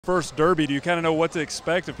First Derby, do you kind of know what to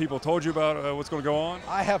expect if people told you about what's going to go on?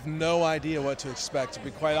 I have no idea what to expect, to be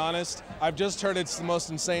quite honest. I've just heard it's the most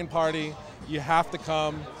insane party. You have to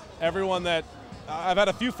come. Everyone that I've had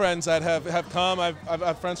a few friends that have come. I've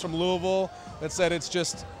had friends from Louisville that said it's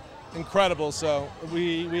just incredible. So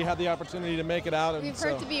we had the opportunity to make it out. We've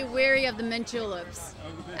heard to be wary of the mint juleps.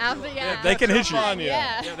 Yeah, they can hit you.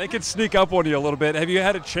 Yeah, they can sneak up on you a little bit. Have you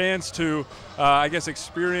had a chance to, I guess,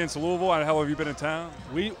 experience Louisville? How long have you been in town?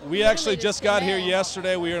 We actually just got here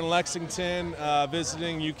yesterday. We were in Lexington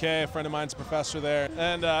visiting UK. A friend of mine's a professor there,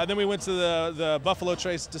 and then we went to the Buffalo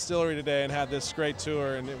Trace Distillery today and had this great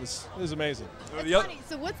tour, and it was amazing. It's funny.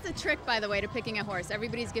 So what's the trick, by the way, to picking a horse?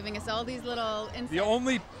 Everybody's giving us all these little insights.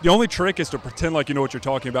 The only trick is to pretend like you know what you're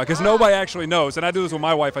talking about, because nobody actually knows. And I do this with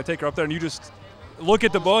my wife. I take her up there, and you just look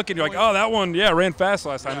at the book, and you're like, oh, that one, ran fast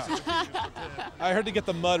last time. Yeah. I heard to get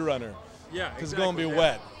the mud runner. Yeah, because it's going to be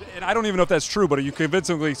wet. And I don't even know if that's true, but you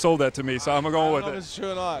convincingly sold that to me, so I'm going with it. I don't know if it's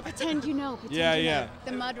true or not. Pretend you know. Pretend you know.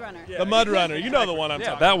 The mud runner. The mud runner. You know the one I'm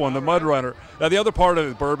talking about. Yeah, that one, the mud runner. Now, the other part of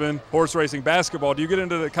it, bourbon, horse racing, basketball. Do you get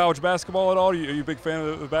into the college basketball at all? Are you a big fan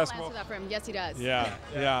of the basketball? I'll answer that for him. Yes, he does.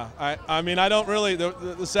 Yeah. I mean, I don't really.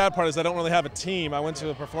 The sad part is I don't really have a team. I went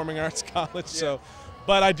to a performing arts college, so.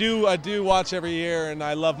 But I do watch every year, and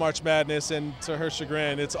I love March Madness, and to her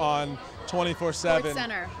chagrin, it's on 24/7. Sports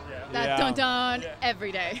Center. That dun-dun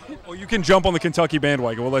every day. Well, you can jump on the Kentucky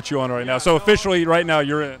bandwagon. We'll let you on right now. So officially, right now,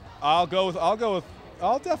 you're in. I'll jump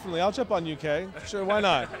on UK. Sure, why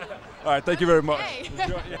not? All right, thank you very much. Hey.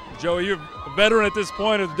 Joey, you're a veteran at this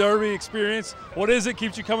point of the Derby experience. What is it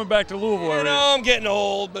keeps you coming back to Louisville? You know, I'm getting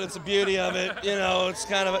old, but it's the beauty of it. You know, it's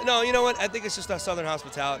kind of no. You know what? I think it's just our Southern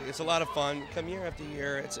hospitality. It's a lot of fun. Come year after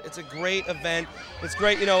year. It's a great event. It's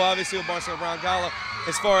great. You know, obviously with Barnstable Brown Gala,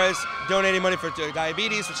 as far as donating money for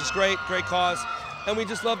diabetes, which is great cause. And we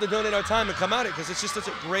just love to donate our time and come out it because it's just such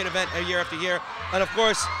a great event year after year. And of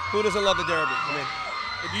course, who doesn't love the Derby? I mean.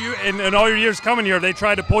 Do you, in all your years coming here, they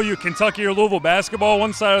tried to pull you Kentucky or Louisville basketball,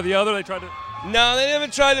 one side or the other? They tried to. No, they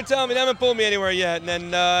haven't tried to tell me. They haven't pulled me anywhere yet. And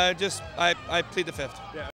then I plead the fifth.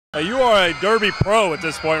 Yeah. You are a Derby pro at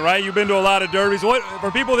this point, right? You've been to a lot of Derbies. What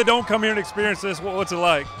for people that don't come here and experience this? What's it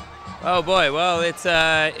like? Oh boy, well it's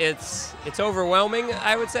overwhelming,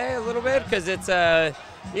 I would say, a little bit, because it's it's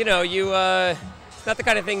not the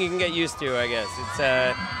kind of thing you can get used to, I guess.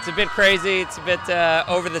 It's a bit crazy. It's a bit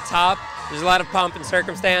over the top. There's a lot of pomp and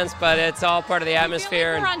circumstance, but it's all part of the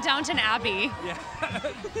atmosphere. We're on Downton Abbey.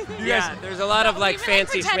 Yeah. There's a lot of like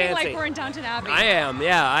fancy pretending like we're in Downton Abbey. I am.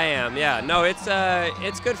 Yeah. No,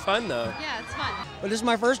 it's good fun though. Yeah, it's fun. But this is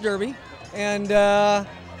my first Derby, and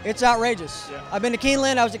it's outrageous. Yeah. I've been to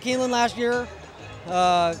Keeneland. I was at Keeneland last year,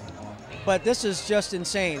 but this is just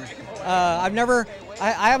insane. I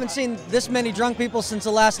haven't seen this many drunk people since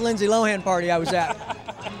the last Lindsay Lohan party I was at.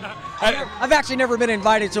 I've actually never been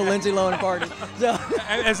invited to a Lindsay Lohan party. So.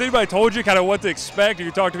 Has anybody told you kind of what to expect? Have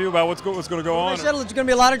you talked to people about what's going to go on? They said it's going to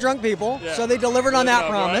be a lot of drunk people, so they delivered on that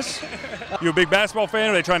promise. You a big basketball fan?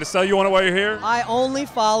 Are they trying to sell you on it while you're here? I only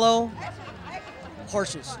follow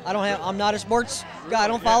horses. I'm not a sports guy. I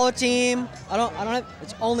don't follow a team. I don't have.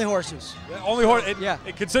 It's only horses. Yeah, only horse.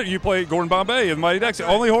 Consider you play Gordon Bombay and Mighty Ducks.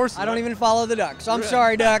 Only horses. I don't even follow the Ducks. I'm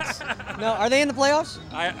sorry, Ducks. No, are they in the playoffs?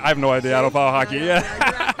 I have no idea. I don't follow hockey.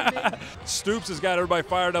 Yeah. Stoops has got everybody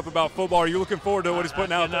fired up about football. Are you looking forward to what he's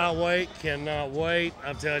putting out there? Cannot wait.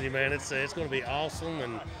 I'm telling you, man, it's going to be awesome.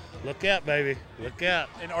 And look out, baby. Look out.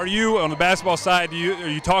 And are you, on the basketball side, are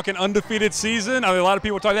you talking undefeated season? I mean, a lot of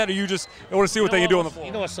people talk that, or you just want to see what they can do on the floor?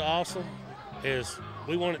 You know what's so awesome is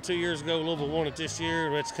we won it 2 years ago. Louisville won it this year,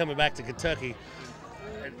 and it's coming back to Kentucky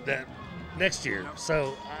that next year.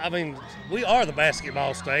 So, I mean, we are the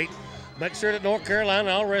basketball state. Make sure that North Carolina and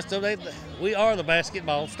all the rest of it, we are the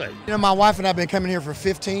basketball state. You know, my wife and I have been coming here for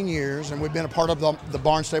 15 years, and we've been a part of the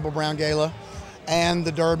Barnstable Brown Gala and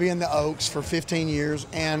the Derby and the Oaks for 15 years.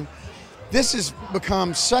 And this has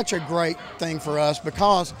become such a great thing for us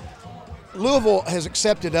because Louisville has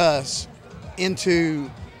accepted us into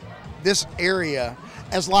this area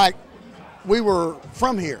as like we were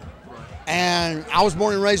from here. And I was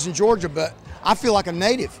born and raised in Georgia, but I feel like a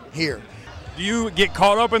native here. Do you get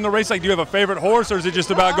caught up in the race? Like, do you have a favorite horse, or is it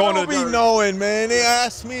just about going to the Derby? I don't be knowing, man. They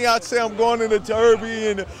ask me, I'd say I'm going to the Derby,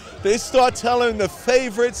 and they start telling the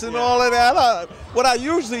favorites and all of that. What I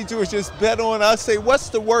usually do is just bet on, I say, what's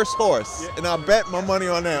the worst horse? And I bet my money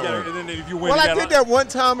on that one. And then if you win, I did that one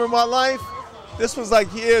time in my life. This was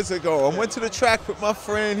like years ago. I went to the track with my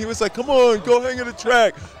friend. He was like, come on, go hang at the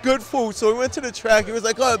track. Good food. So we went to the track. He was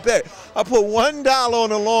like, oh, I bet. I put $1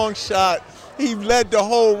 on a long shot. He led the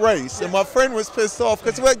whole race. And my friend was pissed off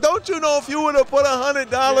because he was like, don't you know if you would have put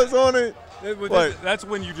 $100 on it, That's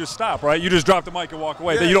when you just stop, right? You just drop the mic and walk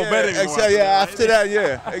away. Then you don't bet anymore. Exactly. After that,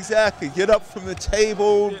 yeah, exactly. Get up from the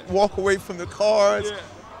table, walk away from the cards. Yeah.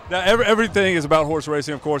 Now, everything is about horse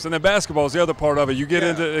racing, of course, and then basketball is the other part of it. You get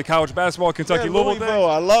into college basketball, Kentucky, Louisville.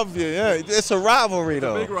 I love you. Yeah, it's a rivalry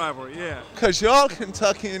though. It's a big rivalry, yeah. Cause y'all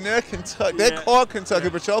Kentucky and they're Kentucky. They're called Kentucky,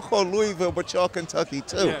 but y'all call Louisville, but y'all Kentucky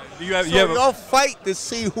too. Yeah. Y'all fight to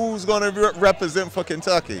see who's going to represent for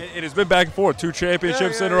Kentucky. It has been back and forth. 2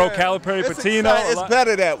 championships in a row. Calipari, Patino. It's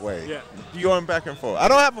better that way. Yeah. Going back and forth. I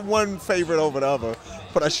don't have one favorite over the other,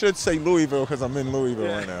 but I should say Louisville because I'm in Louisville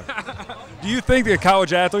right now. Do you think the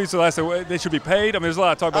college athletes, they should be paid? I mean, there's a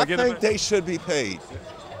lot of talk about getting. I think they should be paid.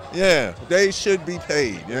 Yeah, they should be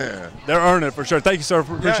paid. Yeah, they're earning it for sure. Thank you, sir.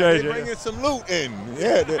 Appreciate you. Bringing some loot in.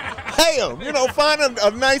 Yeah, pay them. You know, find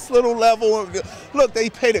a nice little level. Look, they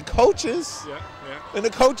pay the coaches. Yeah. And the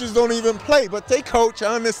coaches don't even play, but they coach.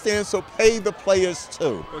 I understand. So pay the players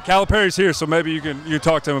too. Well, Calipari's here, so maybe you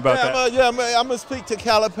talk to him about that. I'm gonna speak to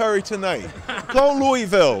Calipari tonight. Go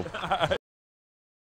Louisville.